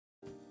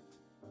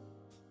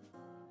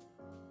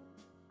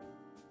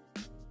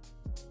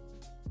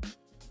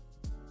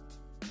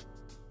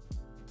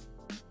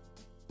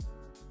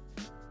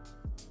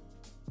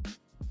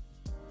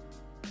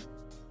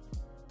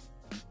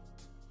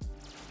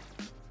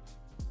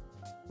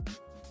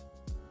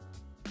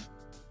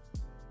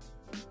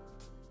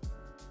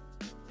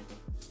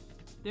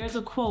There's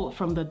a quote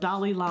from the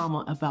Dalai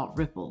Lama about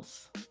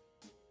ripples.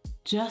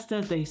 Just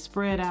as they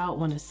spread out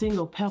when a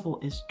single pebble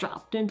is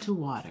dropped into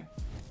water,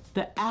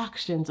 the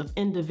actions of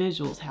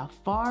individuals have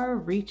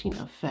far-reaching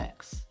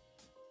effects.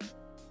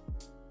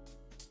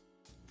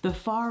 The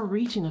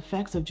far-reaching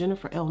effects of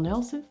Jennifer L.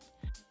 Nelson?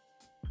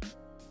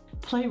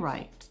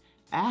 Playwright,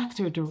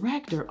 actor,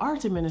 director,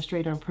 arts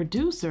administrator, and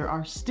producer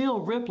are still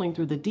rippling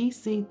through the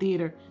DC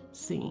theater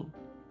scene.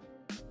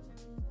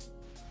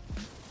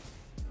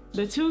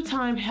 The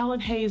two-time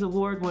Helen Hayes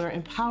Award winner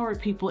empowered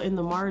people in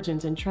the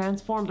margins and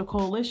transformed a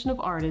coalition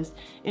of artists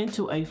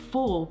into a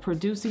full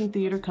producing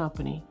theater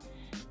company.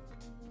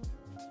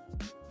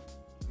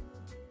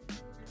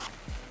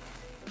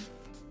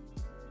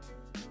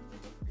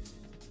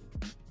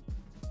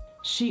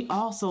 She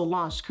also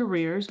launched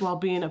careers while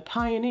being a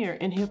pioneer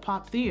in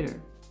hip-hop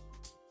theater.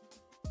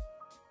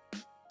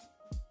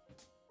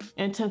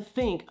 And to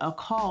think a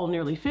call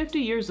nearly 50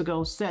 years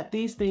ago set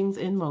these things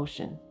in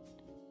motion.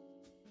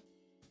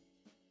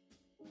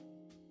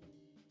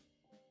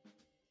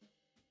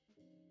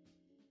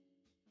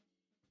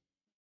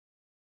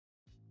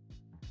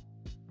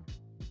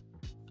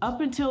 Up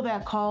until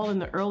that call in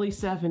the early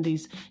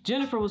 70s,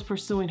 Jennifer was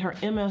pursuing her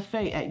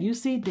MFA at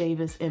UC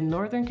Davis in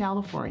Northern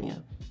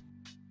California.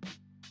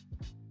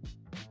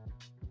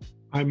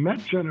 I met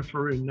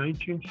Jennifer in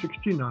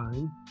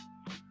 1969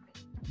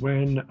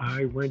 when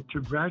I went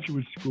to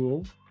graduate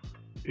school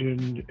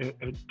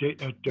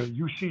at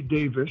UC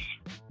Davis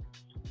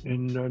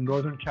in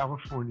Northern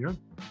California.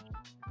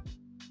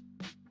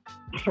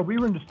 So we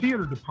were in the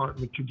theater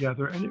department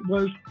together, and it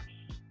was,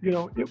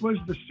 it was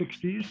the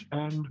 60s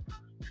and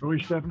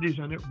early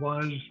 70s, and it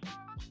was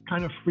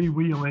kind of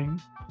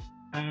freewheeling,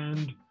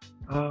 and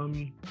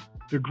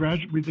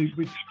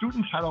the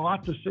students had a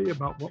lot to say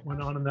about what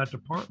went on in that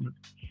department.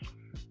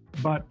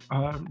 But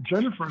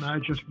Jennifer and I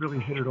just really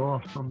hit it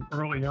off from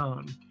early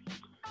on.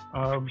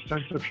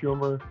 Sense of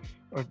humor,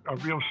 a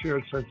real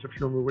shared sense of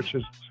humor, which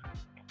is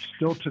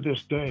still to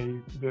this day,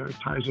 that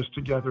ties us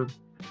together.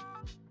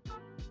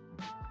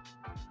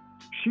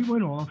 She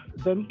went off,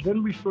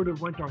 then we sort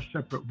of went our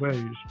separate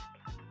ways.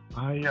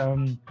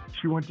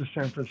 She went to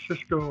San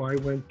Francisco. I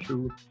went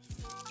to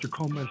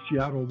Tacoma,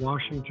 Seattle,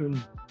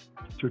 Washington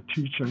to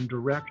teach and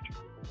direct.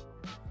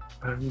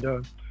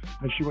 And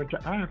she went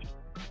to act.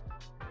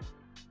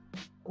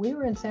 We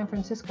were in San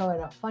Francisco at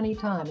a funny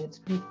time. It's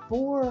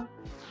before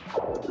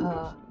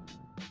a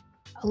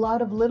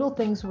lot of little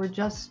things were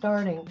just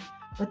starting,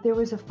 but there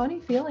was a funny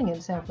feeling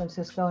in San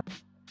Francisco.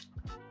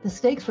 The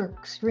stakes were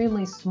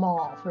extremely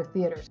small for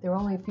theaters. There were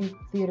only a few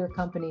theater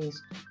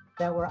companies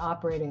that were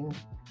operating,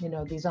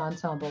 these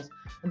ensembles.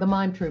 The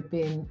Mime Troupe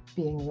being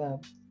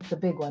the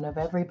big one of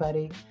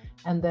everybody.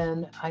 And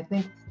then I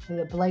think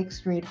the Blake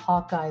Street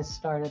Hawkeyes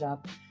started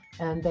up,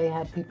 and they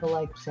had people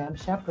like Sam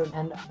Shepard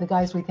and the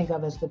guys we think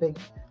of as the big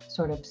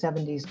sort of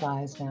 70s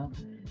guys now.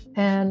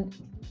 And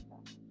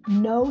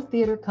no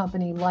theater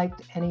company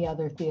liked any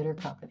other theater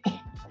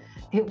company.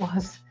 It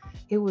was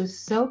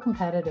so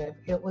competitive.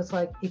 It was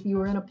like if you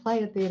were in a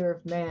play at Theater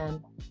of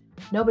Man,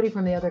 nobody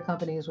from the other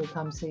companies would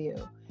come see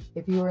you.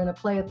 If you were in a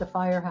play at the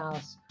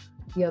Firehouse,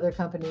 the other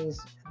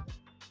companies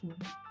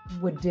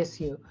would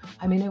diss you.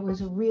 I mean, it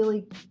was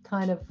really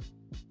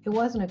it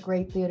wasn't a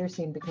great theater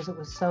scene because it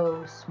was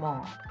so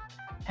small.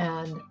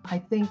 And I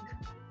think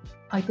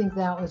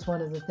that was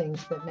one of the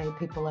things that made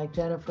people like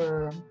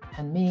Jennifer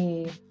and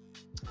me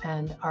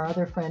and our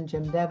other friend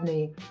Jim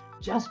Devney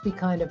just be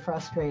kind of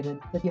frustrated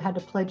that you had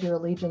to pledge your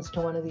allegiance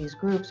to one of these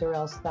groups or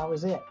else that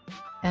was it.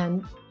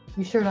 And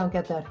you sure don't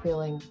get that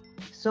feeling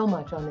so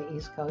much on the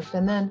East Coast.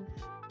 And then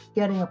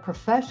getting a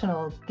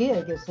professional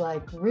gig is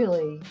like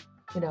really,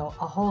 a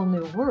whole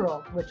new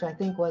world, which I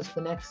think was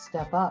the next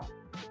step up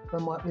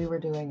from what we were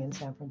doing in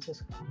San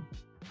Francisco.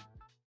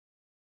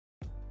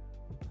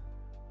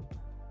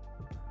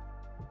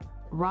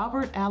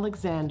 Robert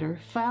Alexander,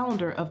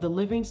 founder of the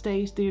Living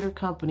Stage Theater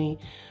Company,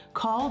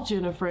 called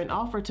Jennifer and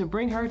offered to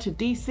bring her to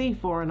DC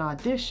for an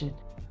audition.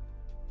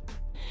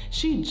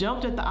 She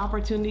jumped at the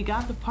opportunity,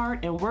 got the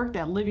part, and worked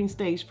at Living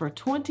Stage for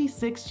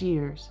 26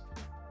 years.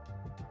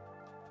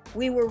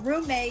 We were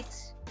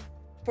roommates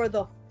for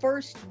the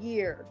first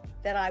year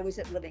that I was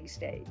at Living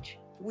Stage.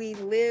 We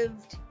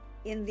lived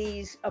in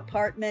these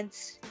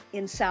apartments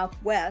in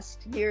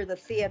Southwest near the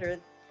theater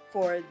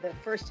for the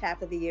first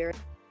half of the year.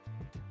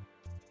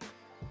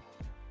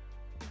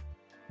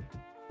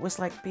 Was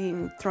like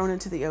being thrown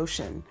into the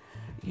ocean,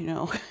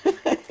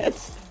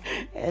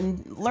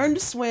 and learn to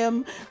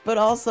swim, but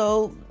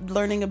also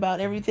learning about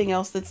everything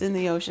else that's in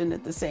the ocean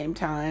at the same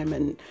time.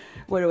 And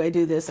where do I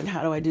do this, and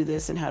how do I do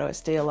this, and how do I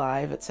stay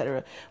alive,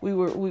 etc.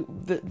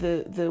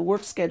 The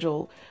work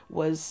schedule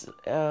was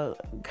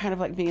kind of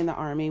like being in the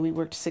Army. We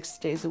worked 6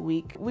 days a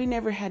week. We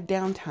never had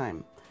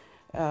downtime.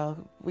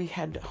 We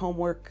had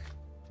homework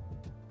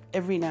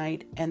every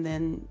night, and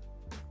then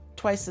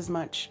twice as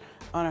much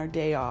on our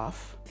day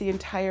off. The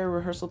entire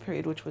rehearsal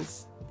period, which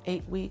was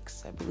 8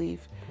 weeks, I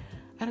believe,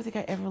 I don't think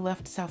I ever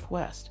left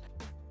Southwest.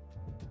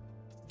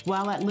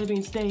 While at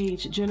Living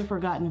Stage, Jennifer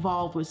got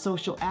involved with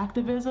social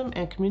activism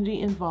and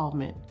community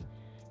involvement.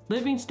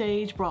 Living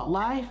Stage brought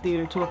live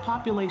theater to a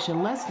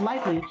population less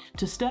likely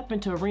to step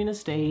into Arena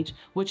Stage,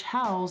 which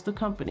housed the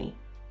company.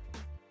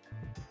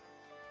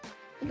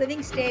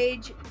 Living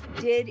Stage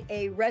did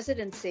a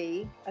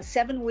residency, a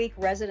 7-week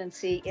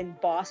residency in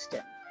Boston.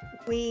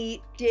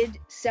 We did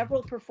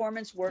several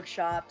performance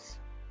workshops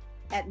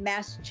at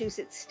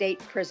Massachusetts State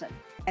Prison.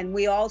 And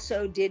we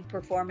also did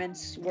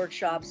performance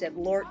workshops at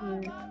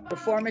Lorton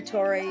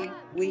Reformatory.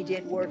 We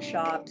did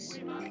workshops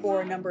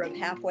for a number of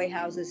halfway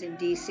houses in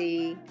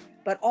DC.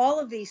 But all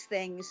of these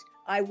things,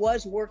 I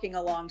was working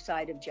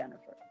alongside of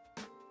Jennifer.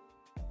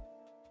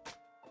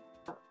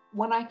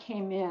 When I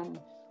came in,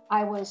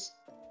 I was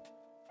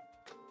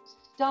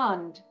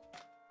stunned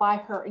by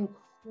her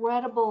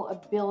incredible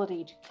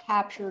ability to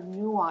capture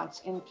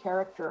nuance in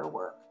character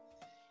work.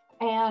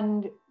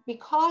 And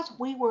because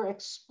we were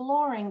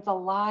exploring the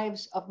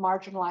lives of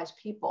marginalized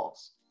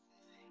peoples,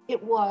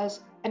 it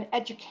was an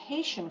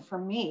education for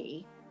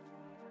me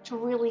to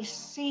really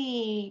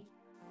see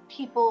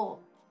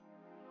people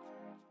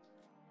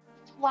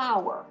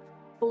flower,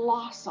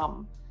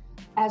 blossom,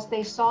 as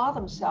they saw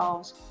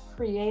themselves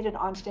created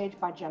on stage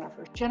by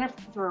Jennifer.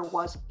 Jennifer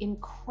was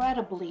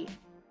incredibly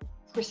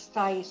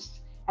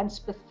precise and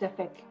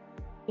specific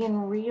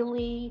in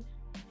really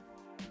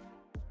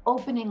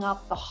opening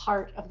up the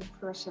heart of the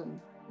person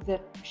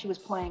that she was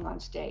playing on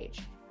stage.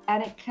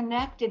 And it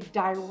connected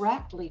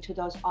directly to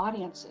those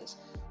audiences.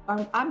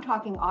 I'm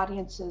talking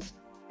audiences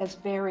as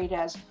varied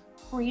as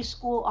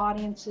preschool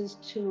audiences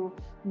to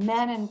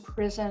men in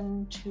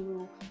prison,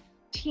 to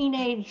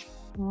teenage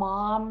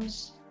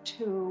moms,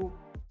 to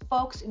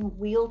folks in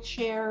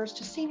wheelchairs,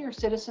 to senior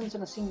citizens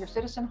in a senior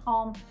citizen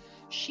home.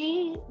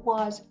 She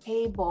was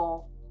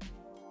able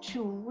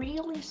to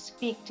really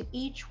speak to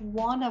each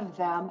one of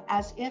them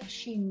as if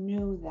she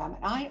knew them.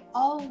 And I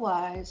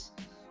always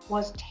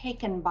was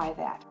taken by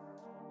that.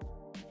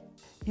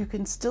 You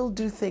can still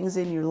do things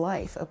in your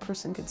life. A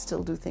person can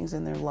still do things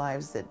in their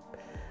lives that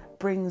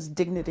brings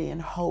dignity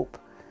and hope,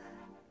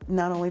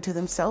 not only to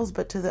themselves,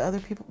 but to the other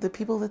people, the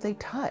people that they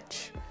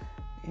touch,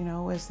 you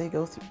know, as they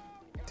go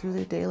through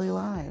their daily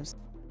lives.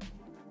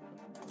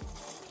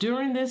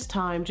 During this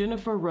time,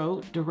 Jennifer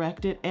wrote,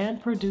 directed,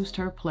 and produced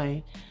her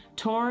play,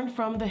 Torn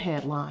from the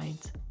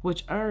Headlines,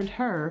 which earned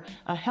her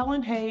a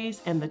Helen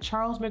Hayes and the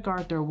Charles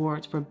MacArthur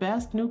Awards for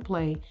Best New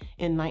Play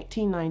in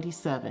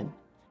 1997.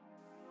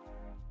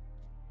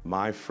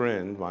 My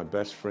friend, my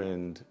best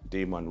friend,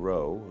 Dee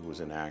Monroe, who was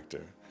an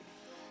actor,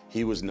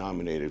 he was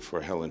nominated for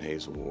a Helen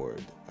Hayes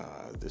Award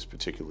this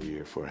particular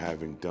year for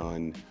having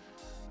done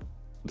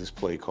this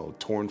play called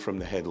Torn from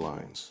the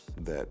Headlines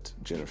that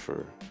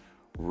Jennifer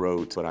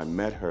wrote. But I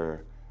met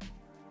her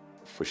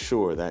for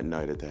sure that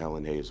night at the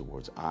Helen Hayes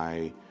Awards.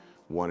 I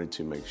wanted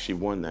to make, she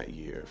won that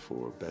year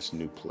for Best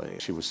New Play.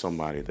 She was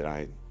somebody that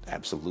I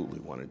absolutely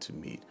wanted to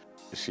meet.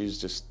 She's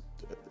just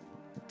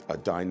a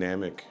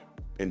dynamic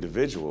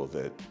individual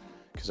that,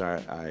 because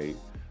I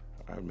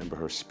remember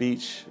her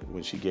speech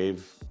when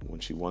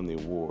she won the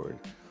award,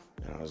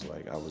 and I was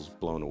like, I was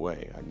blown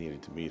away. I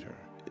needed to meet her.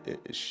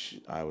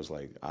 I was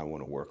like, I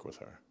want to work with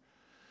her.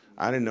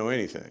 I didn't know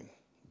anything,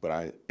 but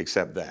I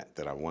accept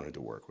that I wanted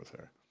to work with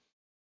her.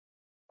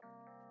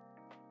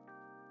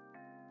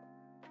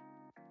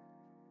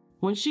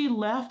 When she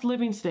left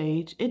Living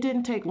Stage, it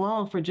didn't take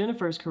long for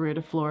Jennifer's career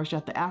to flourish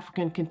at the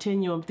African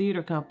Continuum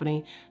Theater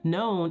Company,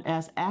 known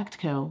as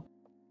ACTCO.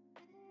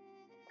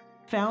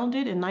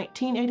 Founded in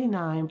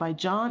 1989 by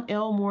John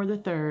Elmore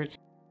III,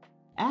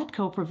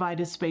 ACTCO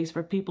provided space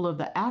for people of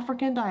the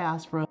African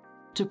diaspora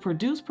to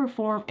produce,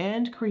 perform,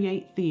 and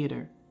create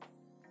theater.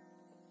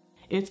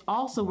 It's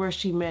also where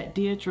she met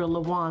Deidre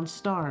LaWan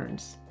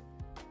Starnes.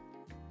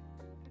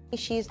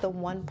 She's the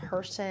one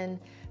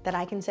person that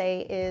I can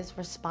say is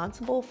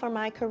responsible for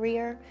my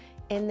career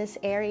in this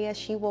area.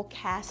 She will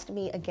cast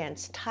me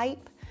against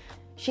type.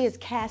 She has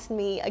cast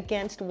me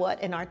against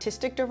what an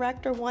artistic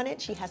director wanted.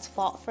 She has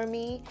fought for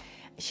me.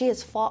 She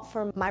has fought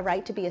for my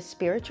right to be a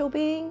spiritual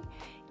being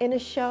in a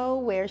show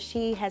where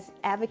she has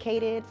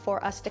advocated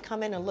for us to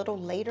come in a little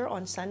later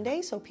on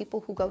Sunday, so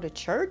people who go to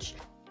church.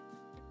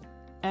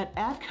 At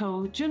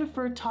ACTCO,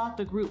 Jennifer taught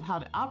the group how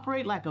to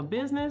operate like a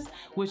business,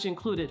 which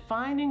included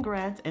finding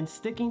grants and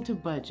sticking to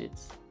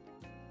budgets.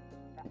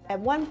 At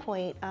one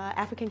point,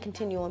 African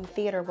Continuum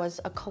Theater was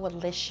a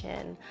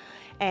coalition,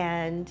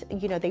 and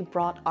they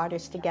brought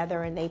artists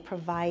together and they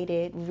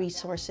provided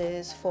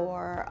resources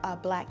for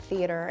Black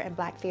theater and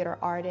Black theater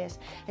artists.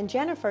 And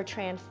Jennifer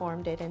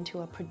transformed it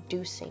into a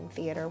producing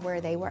theater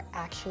where they were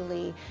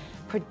actually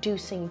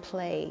producing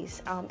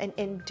plays. And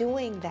in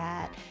doing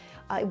that,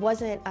 it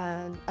wasn't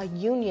a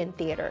union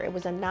theater, it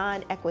was a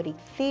non-equity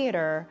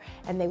theater,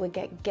 and they would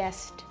get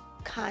guest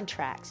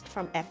contracts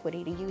from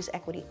Equity to use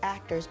Equity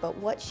actors. But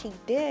what she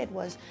did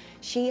was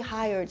she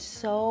hired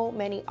so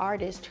many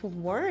artists who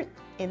weren't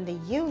in the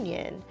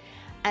union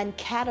and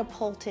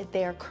catapulted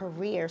their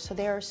career. So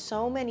there are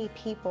so many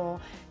people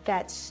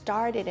that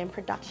started in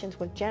productions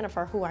with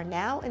Jennifer who are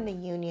now in the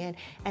union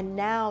and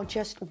now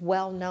just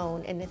well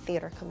known in the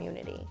theater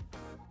community.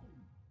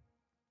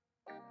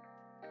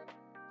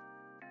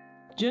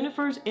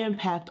 Jennifer's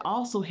impact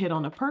also hit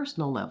on a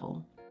personal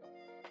level.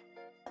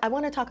 I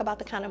want to talk about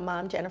the kind of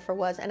mom Jennifer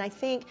was, and I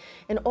think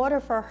in order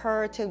for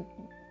her to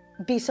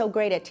be so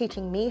great at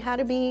teaching me how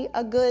to be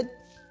a good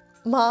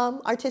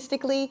mom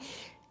artistically,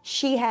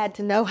 she had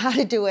to know how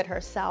to do it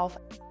herself.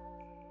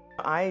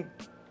 I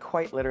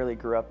quite literally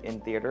grew up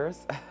in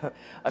theaters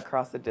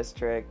across the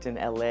district, in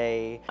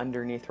LA,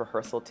 underneath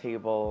rehearsal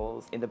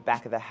tables, in the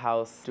back of the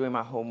house, doing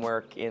my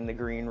homework in the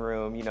green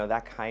room, you know,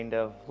 that kind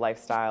of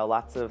lifestyle.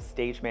 Lots of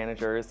stage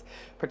managers,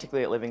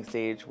 particularly at Living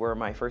Stage, were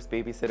my first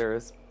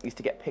babysitters. Used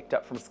to get picked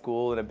up from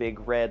school in a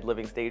big red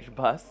Living Stage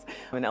bus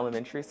in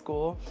elementary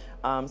school.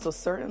 So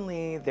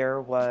certainly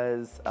there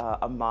was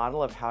a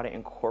model of how to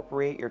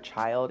incorporate your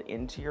child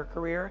into your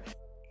career.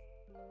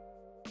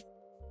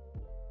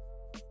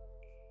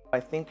 I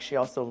think she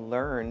also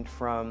learned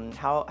from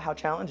how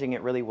challenging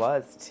it really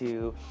was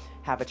to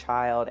have a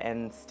child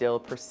and still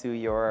pursue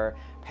your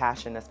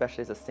passion,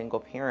 especially as a single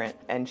parent.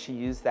 And she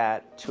used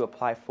that to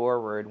apply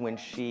forward when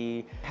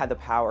she had the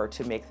power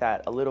to make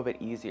that a little bit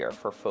easier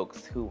for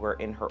folks who were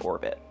in her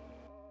orbit.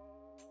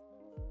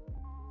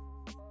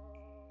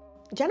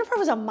 Jennifer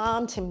was a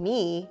mom to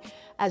me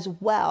as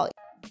well.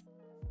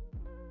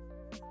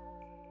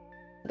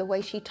 The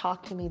way she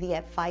talked to me, the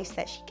advice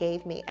that she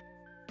gave me,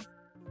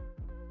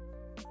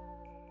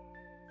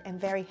 and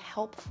very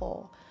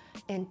helpful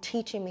in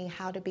teaching me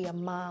how to be a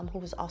mom who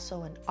was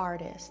also an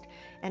artist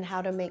and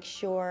how to make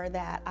sure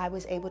that I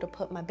was able to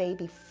put my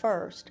baby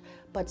first,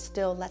 but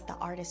still let the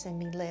artist in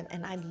me live.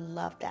 And I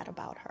love that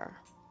about her.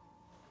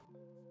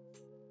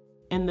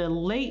 In the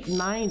late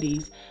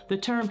 90s, the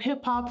term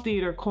hip-hop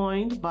theater,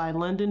 coined by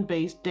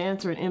London-based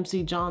dancer and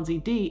MC John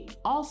Z.D.,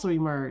 also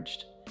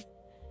emerged.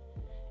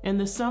 In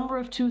the summer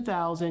of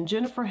 2000,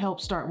 Jennifer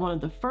helped start one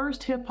of the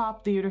first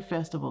hip-hop theater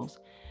festivals.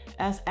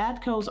 As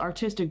ATCO's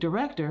artistic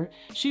director,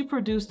 she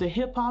produced the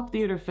Hip Hop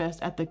Theater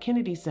Fest at the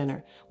Kennedy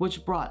Center,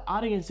 which brought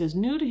audiences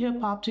new to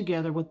hip-hop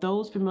together with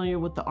those familiar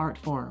with the art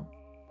form.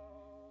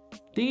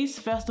 These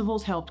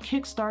festivals helped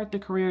kickstart the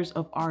careers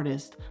of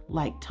artists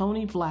like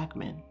Tony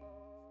Blackman.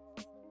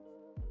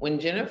 When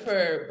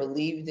Jennifer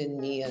believed in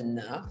me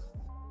enough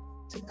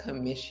to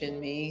commission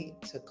me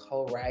to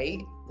co-write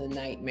the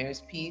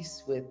Nightmares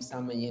piece with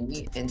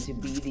Samayemi and to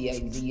be the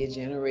idea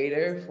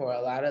generator for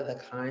a lot of the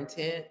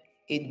content,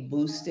 it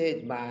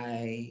boosted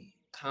my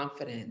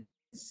confidence.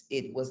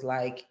 It was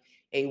like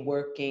a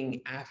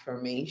working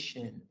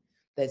affirmation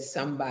that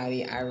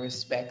somebody I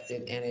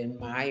respected and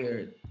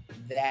admired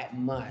that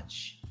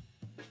much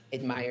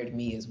admired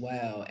me as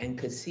well and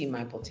could see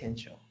my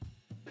potential.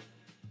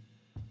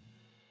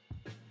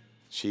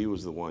 She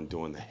was the one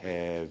doing the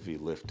heavy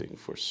lifting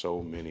for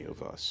so many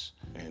of us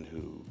and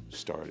who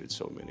started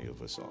so many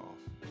of us off.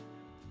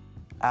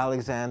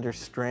 Alexander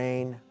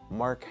Strain,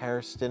 Mark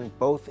Hairston,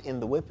 both in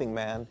The Whipping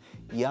Man,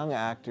 young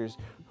actors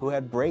who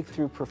had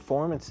breakthrough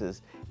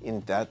performances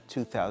in that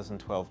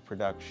 2012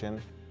 production.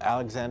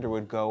 Alexander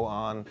would go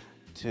on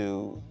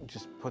to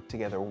just put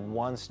together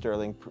one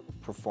sterling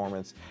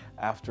performance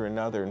after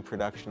another in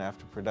production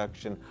after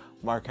production.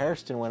 Mark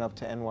Hairston went up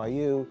to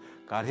NYU,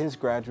 got his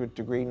graduate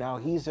degree. Now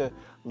he's a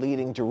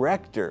leading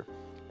director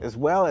as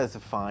well as a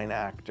fine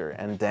actor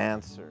and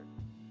dancer.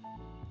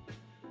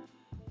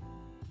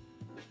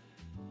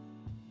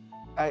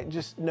 I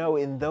just know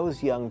in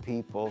those young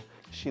people,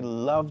 she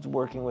loved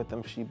working with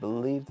them, she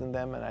believed in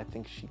them, and I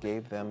think she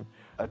gave them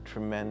a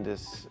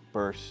tremendous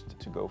burst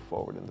to go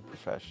forward in the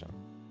profession.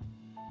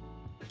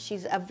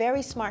 She's a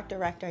very smart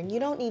director, and you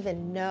don't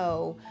even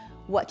know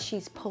what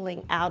she's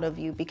pulling out of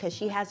you because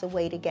she has a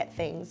way to get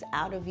things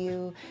out of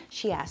you.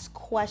 She asks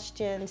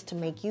questions to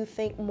make you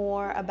think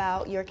more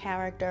about your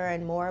character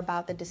and more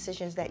about the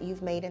decisions that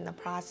you've made in the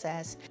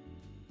process.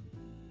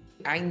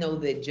 I know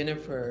that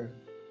Jennifer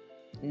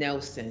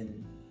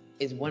Nelson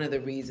is one of the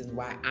reasons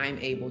why I'm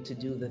able to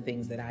do the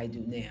things that I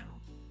do now.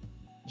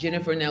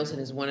 Jennifer Nelson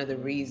is one of the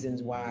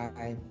reasons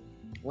why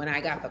when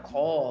I got the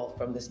call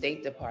from the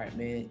State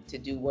Department to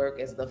do work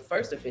as the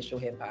first official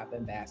hip hop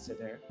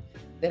ambassador,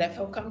 that I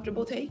felt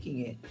comfortable taking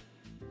it.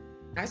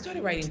 I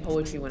started writing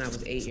poetry when I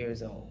was 8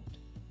 years old.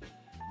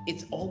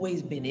 It's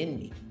always been in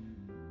me.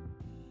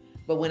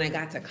 But when I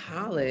got to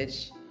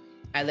college,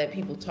 I let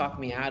people talk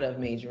me out of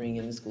majoring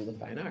in the School of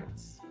Fine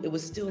Arts. It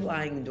was still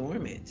lying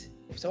dormant.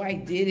 So I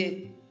did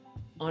it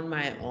on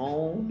my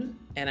own,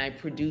 and I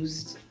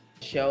produced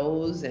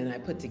shows and I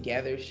put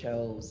together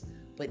shows,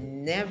 but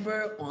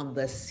never on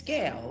the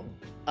scale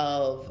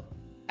of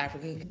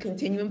African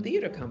Continuum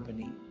Theater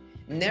Company.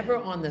 Never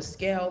on the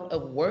scale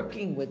of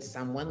working with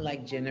someone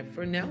like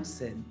Jennifer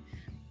Nelson,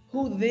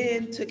 who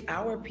then took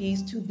our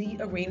piece to the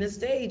arena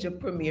stage, a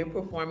premier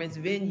performance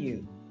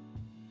venue.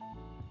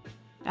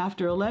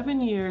 After 11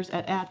 years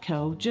at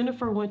ATCO,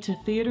 Jennifer went to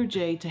Theater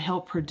J to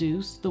help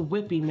produce The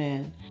Whipping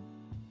Man.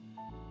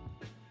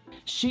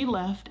 She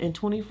left in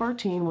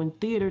 2014 when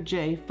Theater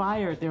J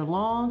fired their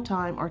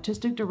longtime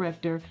artistic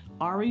director,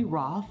 Ari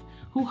Roth,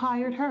 who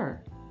hired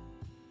her.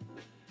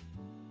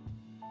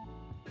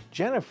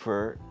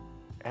 Jennifer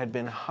had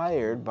been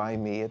hired by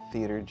me at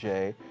Theater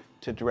J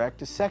to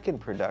direct a second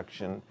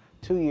production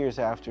 2 years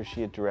after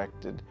she had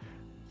directed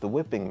The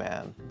Whipping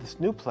Man. This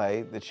new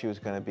play that she was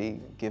going to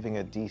be giving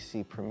a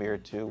DC premiere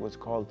to was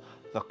called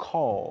The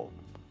Call,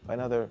 by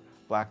another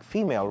black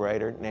female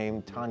writer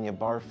named Tanya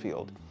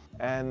Barfield.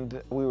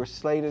 And we were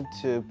slated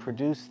to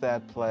produce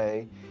that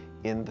play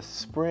in the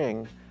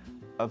spring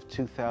of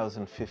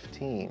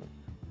 2015.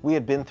 We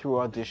had been through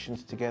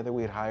auditions together,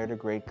 we had hired a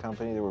great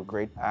company, there were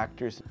great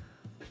actors.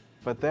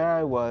 But there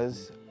I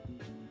was,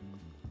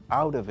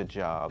 out of a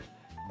job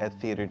at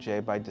Theater J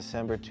by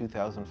December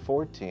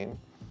 2014.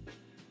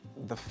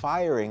 The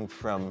firing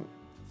from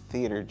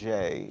Theater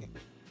J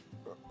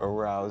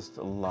aroused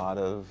a lot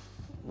of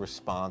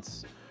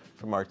response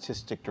from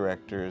artistic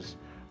directors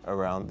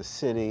around the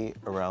city,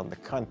 around the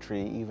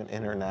country, even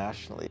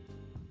internationally.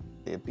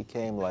 It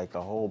became like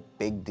a whole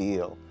big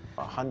deal.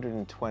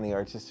 120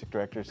 artistic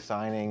directors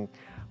signing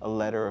a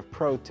letter of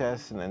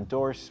protest and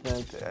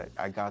endorsement.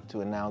 I got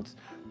to announce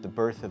the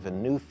birth of a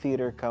new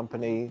theater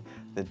company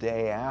the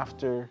day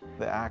after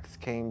the axe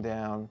came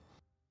down.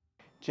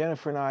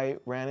 Jennifer and I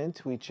ran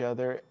into each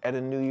other at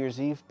a New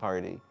Year's Eve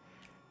party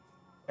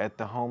at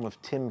the home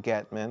of Tim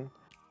Getman.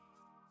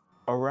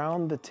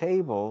 Around the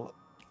table,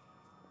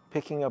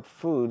 picking up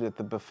food at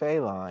the buffet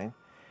line,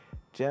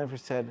 Jennifer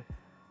said,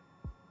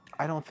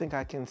 "I don't think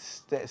I can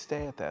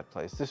stay at that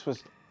place." This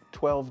was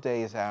 12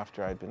 days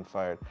after I'd been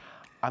fired.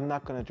 "I'm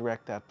not going to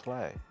direct that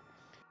play."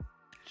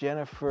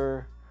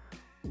 Jennifer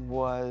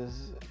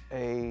was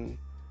a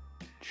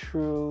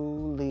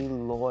truly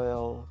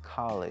loyal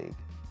colleague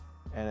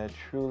and a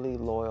truly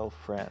loyal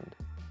friend.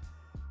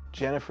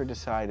 Jennifer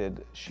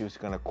decided she was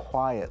going to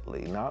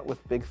quietly, not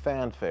with big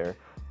fanfare,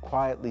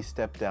 quietly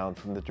step down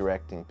from the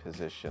directing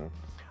position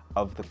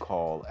of The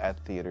Call at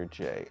Theater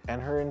J,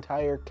 and her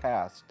entire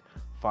cast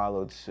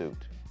followed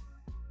suit.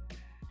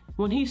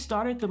 When he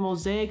started the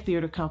Mosaic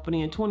Theater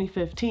Company in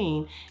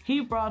 2015,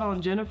 he brought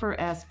on Jennifer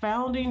as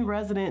founding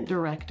resident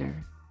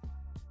director.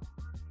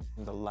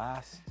 The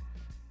last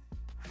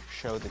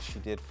show that she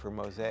did for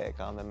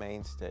Mosaic on the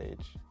main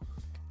stage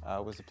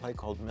was a play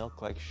called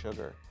Milk Like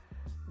Sugar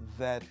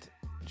that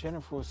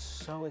Jennifer was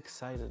so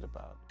excited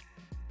about.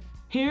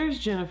 Here's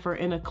Jennifer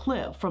in a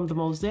clip from the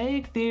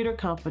Mosaic Theater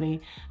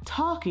Company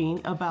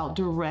talking about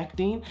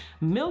directing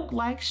Milk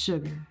Like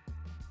Sugar.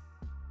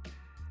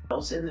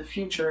 In the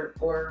future,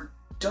 or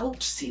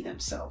don't see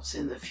themselves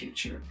in the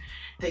future.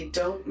 They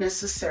don't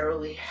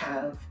necessarily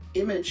have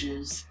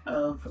images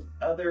of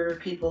other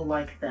people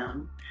like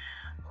them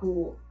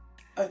who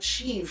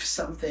achieve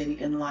something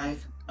in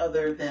life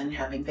other than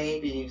having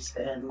babies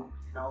and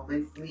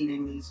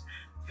leading these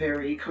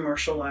very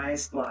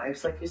commercialized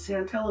lives like you see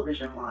on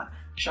television a lot.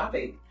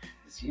 Shopping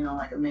is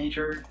like a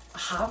major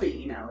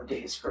hobby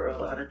nowadays for a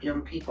lot of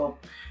young people.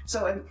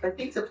 So I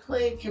think the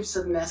play gives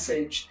a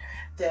message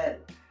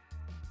that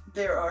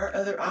there are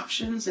other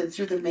options, and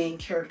through the main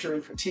character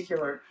in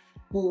particular,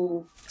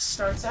 who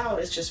starts out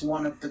as just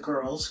one of the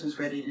girls who's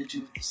ready to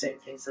do the same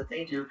things that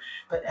they do.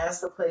 But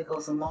as the play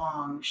goes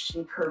along,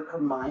 her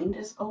mind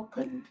is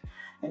opened,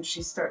 and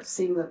she starts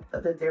seeing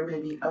that there may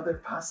be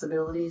other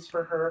possibilities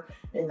for her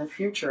in the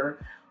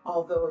future,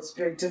 although it's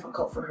very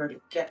difficult for her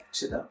to get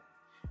to them.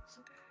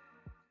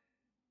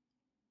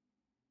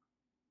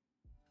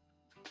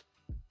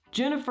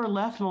 Jennifer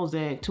left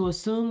Mosaic to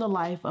assume the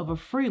life of a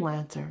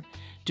freelancer,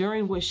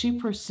 during which she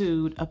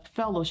pursued a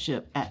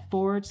fellowship at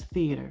Ford's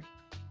Theater.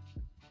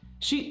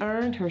 She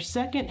earned her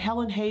second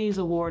Helen Hayes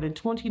Award in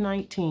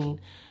 2019,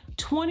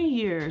 20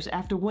 years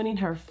after winning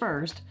her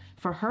first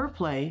for her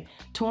play,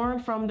 Torn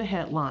from the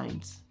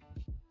Headlines.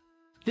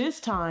 This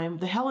time,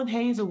 the Helen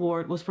Hayes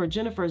Award was for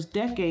Jennifer's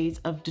decades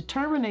of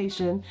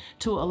determination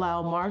to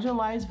allow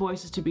marginalized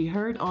voices to be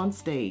heard on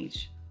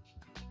stage.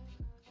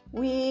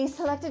 We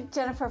selected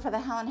Jennifer for the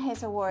Helen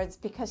Hayes Awards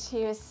because she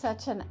is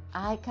such an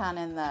icon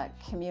in the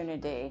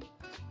community.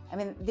 I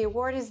mean, the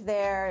award is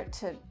there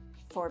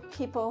for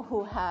people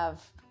who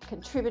have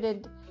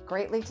contributed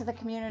greatly to the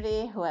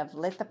community, who have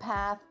lit the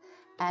path,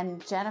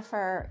 and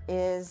Jennifer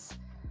is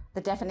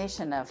the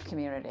definition of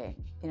community.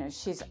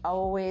 She's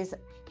always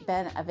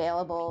been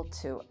available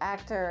to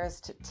actors,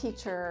 to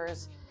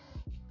teachers.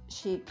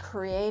 She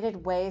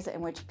created ways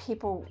in which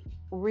people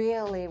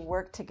really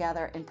work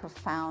together in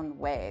profound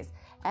ways.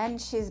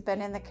 And she's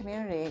been in the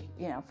community,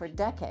 for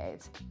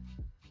decades.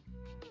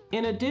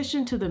 In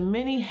addition to the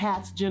many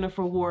hats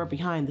Jennifer wore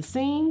behind the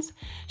scenes,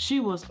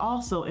 she was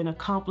also an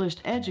accomplished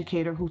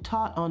educator who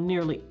taught on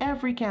nearly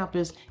every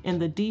campus in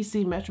the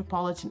DC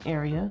metropolitan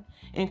area,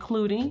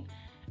 including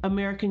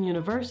American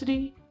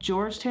University,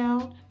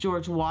 Georgetown,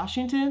 George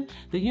Washington,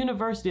 the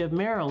University of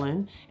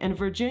Maryland, and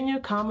Virginia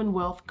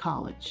Commonwealth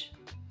College.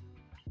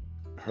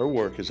 Her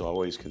work has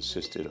always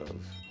consisted of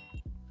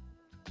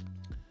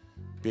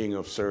being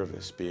of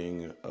service,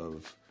 being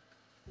of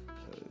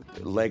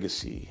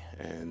legacy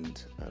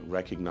and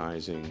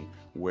recognizing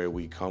where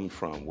we come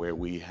from, where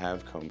we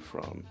have come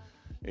from,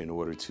 in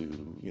order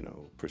to,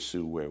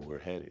 pursue where we're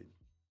headed.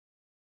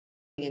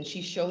 And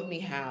she showed me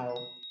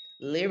how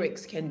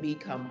lyrics can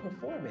become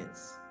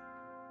performance.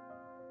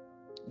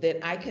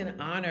 That I can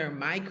honor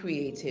my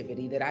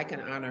creativity, that I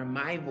can honor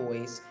my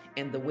voice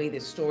and the way the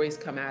stories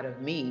come out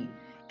of me.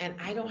 And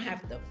I don't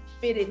have to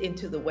fit it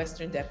into the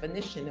Western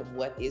definition of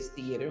what is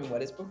theater and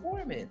what is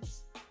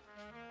performance.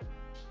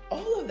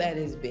 All of that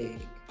is big.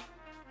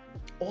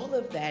 All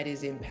of that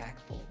is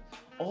impactful.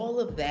 All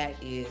of that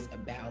is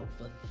about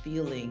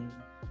fulfilling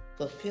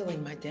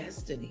my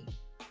destiny.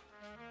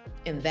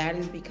 And that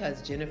is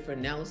because Jennifer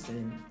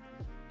Nelson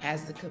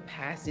has the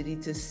capacity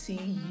to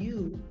see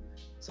you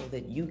so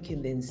that you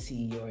can then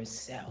see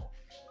yourself.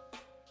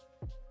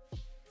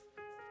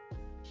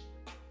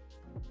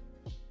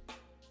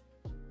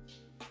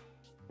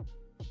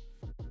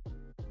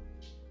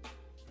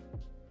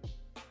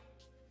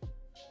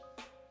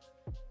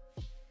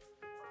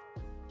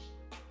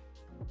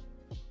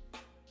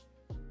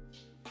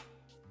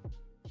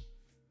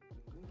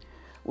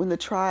 When the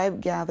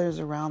tribe gathers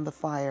around the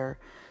fire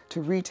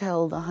to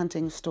retell the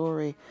hunting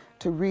story,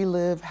 to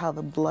relive how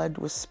the blood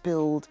was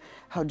spilled,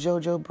 how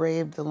Jojo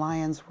braved the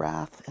lion's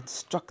wrath and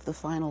struck the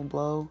final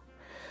blow.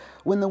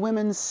 When the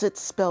women sit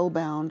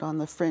spellbound on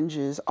the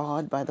fringes,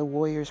 awed by the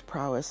warrior's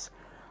prowess,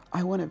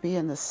 I want to be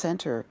in the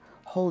center,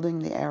 holding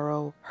the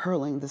arrow,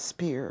 hurling the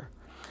spear.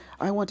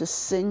 I want to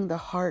sing the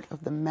heart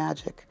of the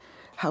magic,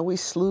 how we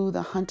slew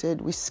the hunted,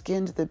 we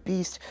skinned the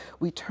beast,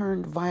 we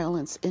turned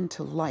violence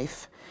into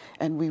life,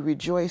 and we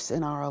rejoice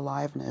in our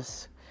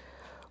aliveness.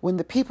 When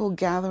the people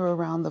gather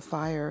around the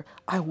fire,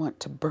 I want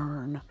to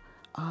burn.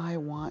 I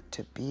want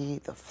to be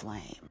the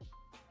flame.